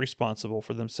person is responsible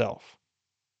for themselves,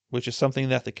 which is something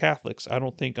that the Catholics, I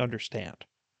don't think, understand.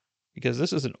 Because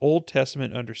this is an Old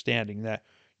Testament understanding that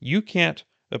you can't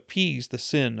appease the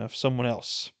sin of someone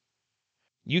else.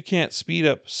 You can't speed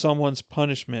up someone's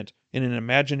punishment in an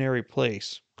imaginary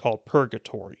place called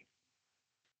purgatory.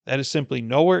 That is simply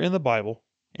nowhere in the Bible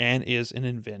and is an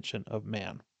invention of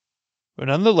man. But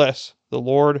nonetheless, the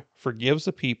Lord forgives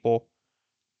the people.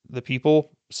 The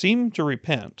people seem to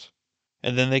repent,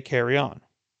 and then they carry on.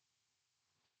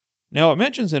 Now it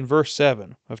mentions in verse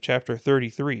 7 of chapter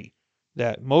 33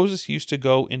 that Moses used to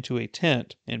go into a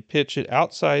tent and pitch it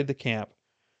outside the camp,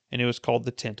 and it was called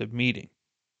the tent of meeting.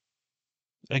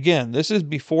 Again, this is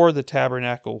before the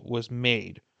tabernacle was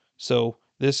made, so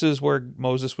this is where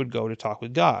Moses would go to talk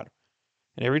with God.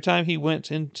 And every time he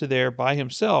went into there by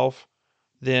himself,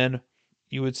 then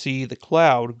you would see the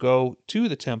cloud go to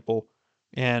the temple,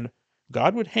 and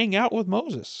God would hang out with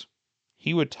Moses.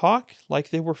 He would talk like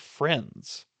they were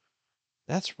friends.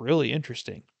 That's really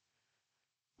interesting.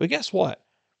 But guess what?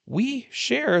 We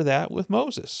share that with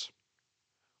Moses.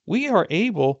 We are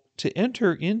able to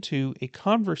enter into a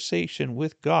conversation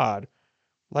with God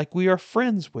like we are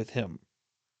friends with him.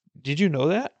 Did you know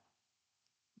that?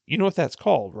 You know what that's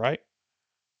called, right?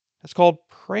 That's called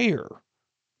prayer.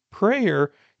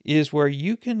 Prayer is where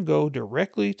you can go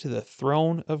directly to the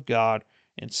throne of God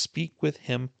and speak with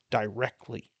him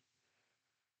directly.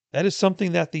 That is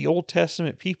something that the Old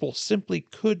Testament people simply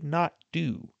could not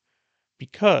do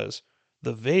because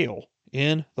the veil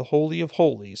in the Holy of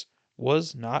Holies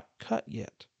was not cut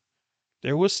yet.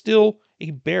 There was still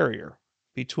a barrier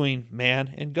between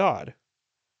man and God.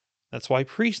 That's why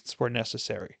priests were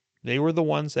necessary. They were the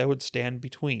ones that would stand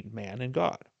between man and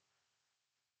God.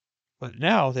 But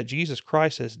now that Jesus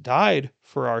Christ has died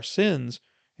for our sins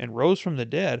and rose from the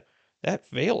dead, that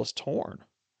veil is torn.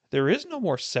 There is no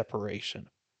more separation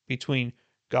between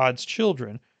God's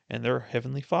children and their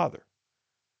Heavenly Father.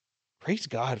 Praise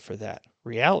God for that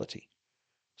reality.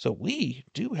 So we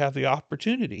do have the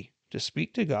opportunity to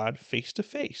speak to God face to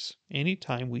face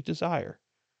anytime we desire.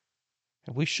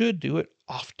 And we should do it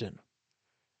often.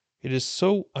 It is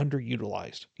so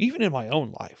underutilized, even in my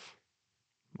own life.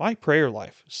 My prayer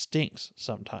life stinks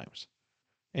sometimes,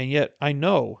 and yet I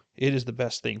know it is the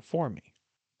best thing for me.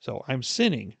 So I'm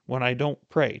sinning when I don't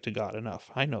pray to God enough.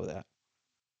 I know that.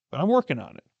 But I'm working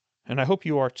on it. And I hope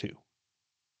you are too.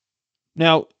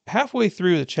 Now, halfway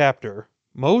through the chapter,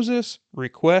 Moses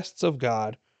requests of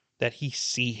God that he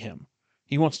see him.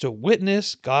 He wants to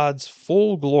witness God's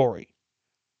full glory.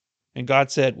 And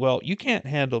God said, "Well, you can't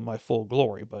handle my full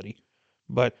glory, buddy,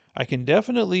 but I can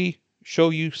definitely show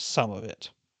you some of it."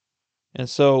 And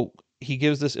so he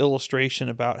gives this illustration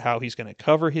about how he's going to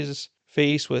cover his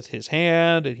face with his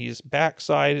hand and his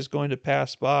backside is going to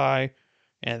pass by.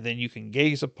 And then you can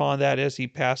gaze upon that as he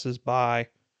passes by.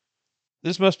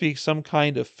 This must be some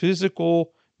kind of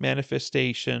physical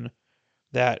manifestation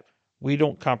that we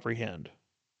don't comprehend.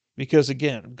 Because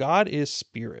again, God is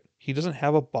spirit. He doesn't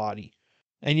have a body.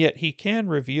 And yet he can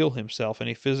reveal himself in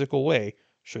a physical way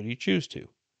should he choose to.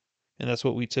 And that's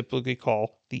what we typically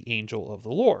call the angel of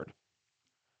the Lord.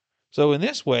 So in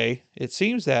this way, it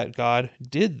seems that God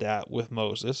did that with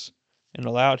Moses and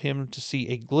allowed him to see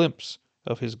a glimpse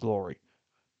of his glory,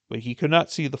 but he could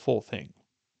not see the full thing.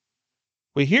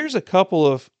 But here's a couple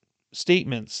of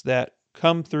statements that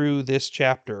come through this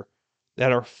chapter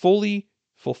that are fully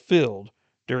fulfilled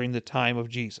during the time of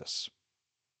Jesus.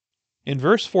 In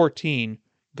verse 14,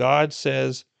 God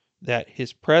says that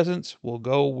his presence will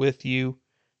go with you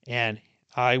and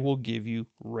I will give you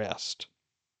rest.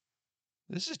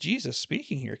 This is Jesus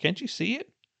speaking here. Can't you see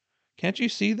it? Can't you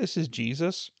see this is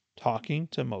Jesus talking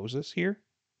to Moses here?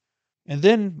 And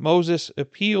then Moses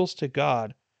appeals to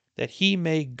God that he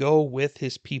may go with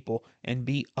his people and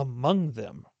be among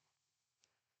them.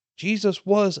 Jesus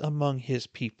was among his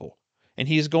people, and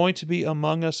he is going to be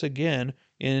among us again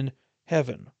in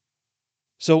heaven.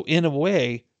 So in a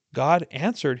way, God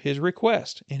answered his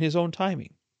request in his own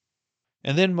timing.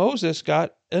 And then Moses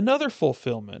got another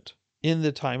fulfillment in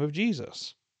the time of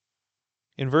Jesus.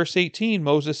 In verse 18,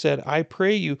 Moses said, "I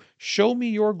pray you, show me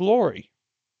your glory."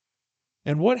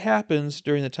 And what happens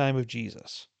during the time of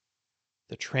Jesus?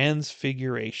 The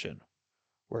transfiguration,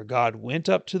 where God went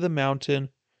up to the mountain,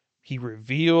 he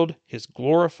revealed his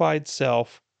glorified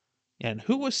self, and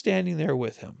who was standing there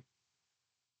with him?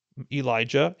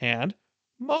 Elijah and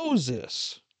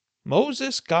Moses.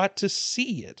 Moses got to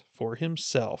see it for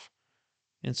himself.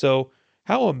 And so,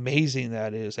 how amazing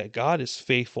that is that God is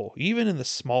faithful, even in the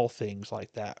small things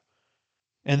like that.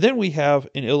 And then we have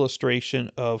an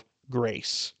illustration of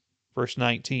grace. Verse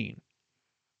 19.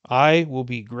 I will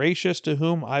be gracious to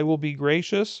whom I will be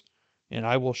gracious, and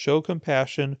I will show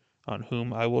compassion on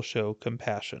whom I will show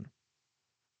compassion.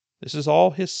 This is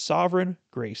all his sovereign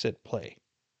grace at play.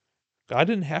 God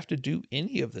didn't have to do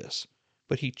any of this,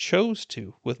 but he chose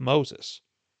to with Moses.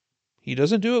 He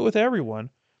doesn't do it with everyone,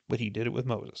 but he did it with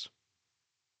Moses.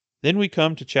 Then we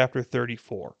come to chapter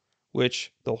 34,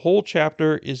 which the whole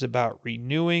chapter is about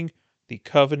renewing the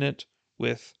covenant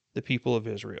with the people of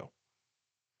Israel.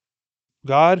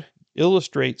 God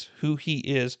illustrates who he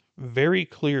is very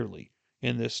clearly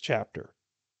in this chapter.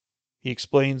 He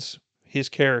explains his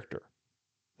character,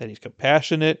 that he's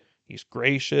compassionate, he's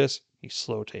gracious, he's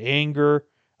slow to anger,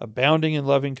 abounding in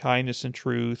loving kindness and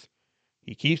truth.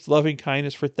 He keeps loving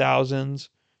kindness for thousands.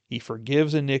 He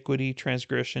forgives iniquity,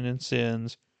 transgression, and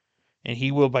sins. And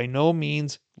he will by no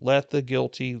means let the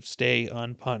guilty stay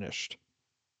unpunished.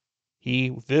 He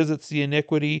visits the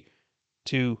iniquity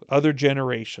to other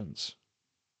generations.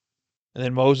 And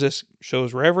then Moses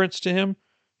shows reverence to him,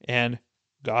 and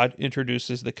God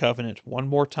introduces the covenant one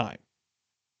more time.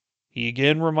 He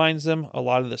again reminds them a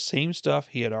lot of the same stuff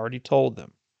he had already told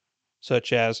them,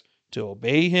 such as to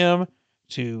obey him,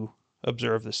 to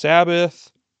observe the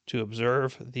Sabbath, to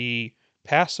observe the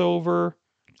Passover,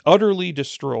 utterly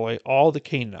destroy all the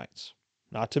Canaanites,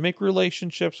 not to make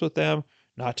relationships with them,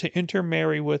 not to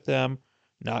intermarry with them,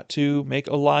 not to make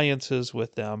alliances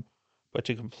with them, but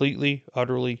to completely,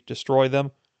 utterly destroy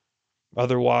them.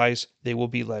 Otherwise, they will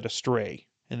be led astray,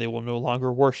 and they will no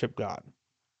longer worship God.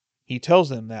 He tells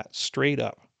them that straight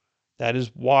up. That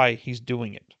is why he's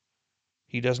doing it.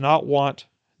 He does not want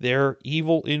their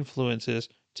evil influences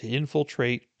to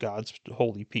infiltrate God's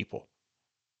holy people.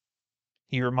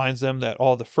 He reminds them that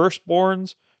all the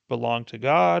firstborns belong to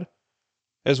God,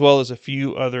 as well as a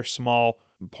few other small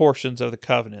portions of the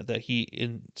covenant that he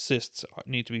insists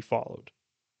need to be followed.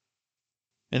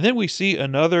 And then we see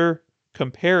another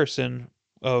comparison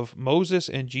of Moses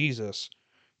and Jesus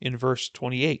in verse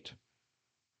 28.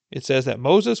 It says that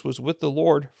Moses was with the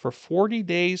Lord for 40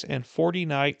 days and 40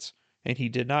 nights, and he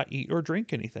did not eat or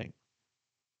drink anything.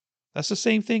 That's the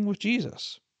same thing with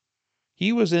Jesus.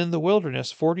 He was in the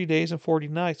wilderness 40 days and 40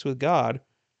 nights with God,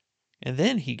 and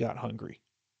then he got hungry.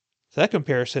 So that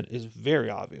comparison is very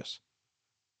obvious.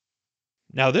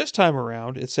 Now, this time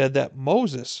around, it said that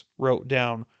Moses wrote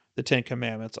down the Ten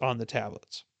Commandments on the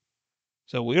tablets.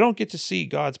 So we don't get to see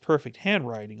God's perfect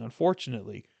handwriting,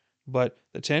 unfortunately, but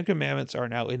the Ten Commandments are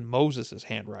now in Moses'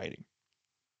 handwriting.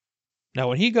 Now,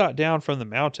 when he got down from the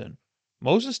mountain,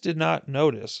 Moses did not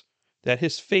notice that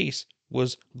his face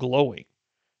was glowing.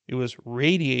 It was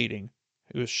radiating,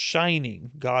 it was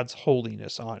shining God's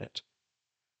holiness on it.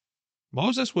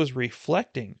 Moses was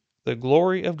reflecting the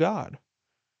glory of God.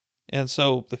 And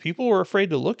so the people were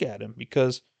afraid to look at him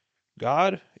because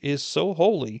God is so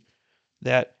holy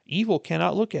that evil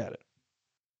cannot look at it.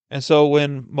 And so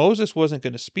when Moses wasn't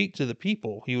going to speak to the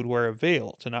people, he would wear a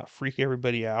veil to not freak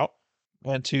everybody out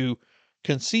and to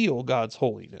conceal God's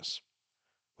holiness.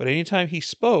 But anytime he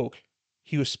spoke,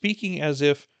 he was speaking as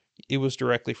if it was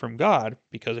directly from God,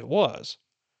 because it was.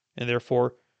 And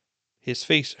therefore, his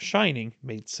face shining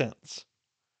made sense.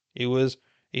 It was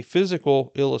a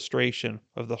physical illustration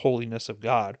of the holiness of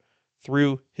God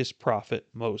through his prophet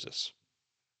Moses.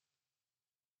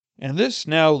 And this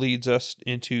now leads us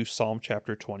into Psalm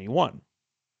chapter 21.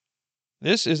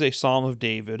 This is a psalm of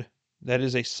David that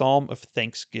is a psalm of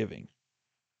thanksgiving.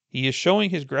 He is showing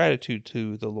his gratitude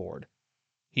to the Lord.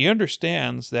 He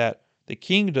understands that the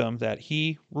kingdom that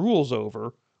he rules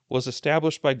over was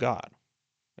established by God,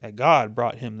 that God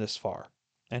brought him this far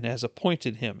and has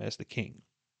appointed him as the king.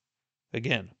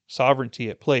 Again, sovereignty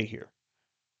at play here.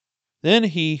 Then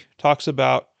he talks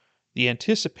about the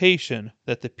anticipation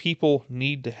that the people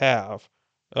need to have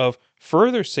of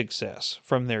further success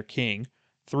from their king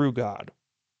through God.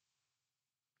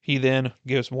 He then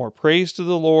gives more praise to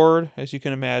the Lord, as you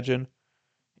can imagine.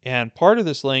 And part of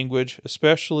this language,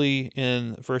 especially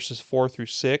in verses 4 through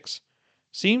 6,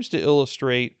 seems to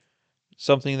illustrate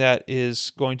something that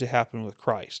is going to happen with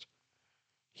Christ.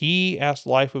 He asked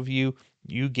life of you,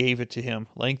 you gave it to him,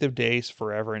 length of days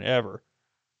forever and ever.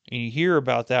 And you hear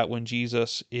about that when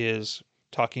Jesus is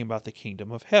talking about the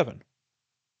kingdom of heaven.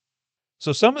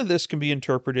 So some of this can be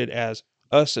interpreted as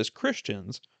us as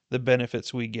Christians, the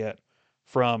benefits we get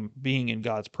from being in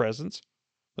God's presence.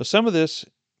 But some of this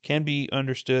can be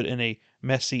understood in a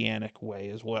messianic way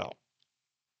as well.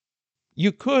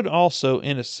 You could also,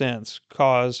 in a sense,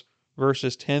 cause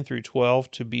verses 10 through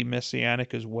 12 to be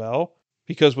messianic as well,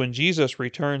 because when Jesus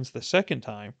returns the second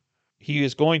time, he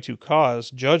is going to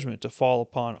cause judgment to fall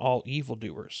upon all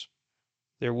evildoers.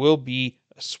 There will be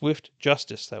a swift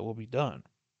justice that will be done.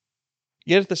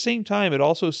 Yet at the same time, it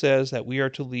also says that we are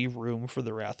to leave room for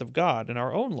the wrath of God in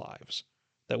our own lives,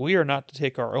 that we are not to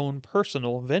take our own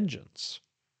personal vengeance.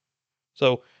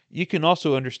 So you can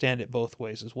also understand it both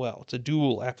ways as well. It's a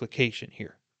dual application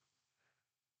here.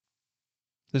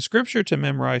 The scripture to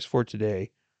memorize for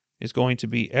today is going to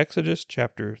be Exodus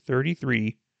chapter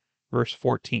 33, verse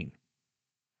 14.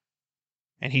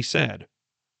 And he said,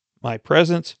 "My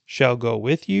presence shall go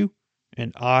with you,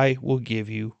 and I will give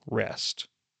you rest."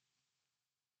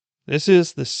 This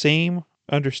is the same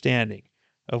understanding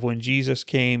of when Jesus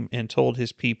came and told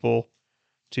his people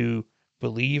to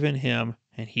believe in him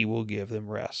and he will give them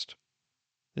rest.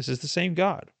 This is the same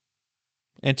God.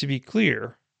 And to be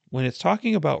clear, when it's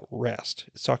talking about rest,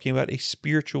 it's talking about a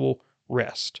spiritual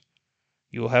rest.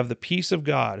 You will have the peace of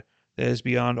God that is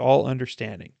beyond all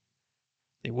understanding.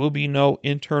 There will be no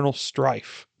internal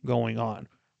strife going on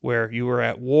where you are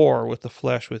at war with the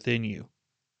flesh within you.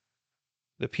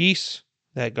 The peace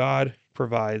that God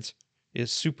provides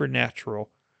is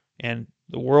supernatural, and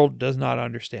the world does not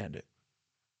understand it.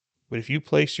 But if you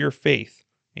place your faith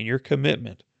and your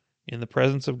commitment in the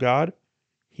presence of God,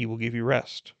 he will give you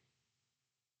rest.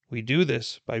 We do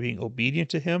this by being obedient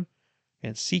to him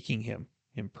and seeking him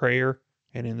in prayer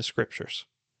and in the scriptures.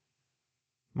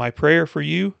 My prayer for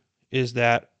you is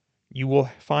that you will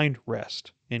find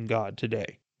rest in God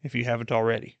today, if you haven't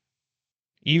already.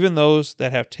 Even those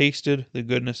that have tasted the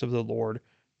goodness of the Lord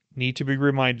need to be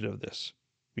reminded of this,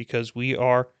 because we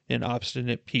are an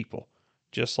obstinate people,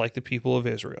 just like the people of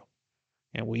Israel,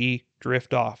 and we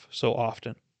drift off so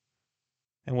often.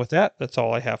 And with that, that's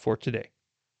all I have for today.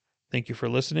 Thank you for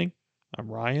listening. I'm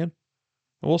Ryan, and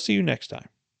we'll see you next time.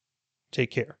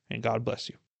 Take care, and God bless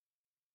you.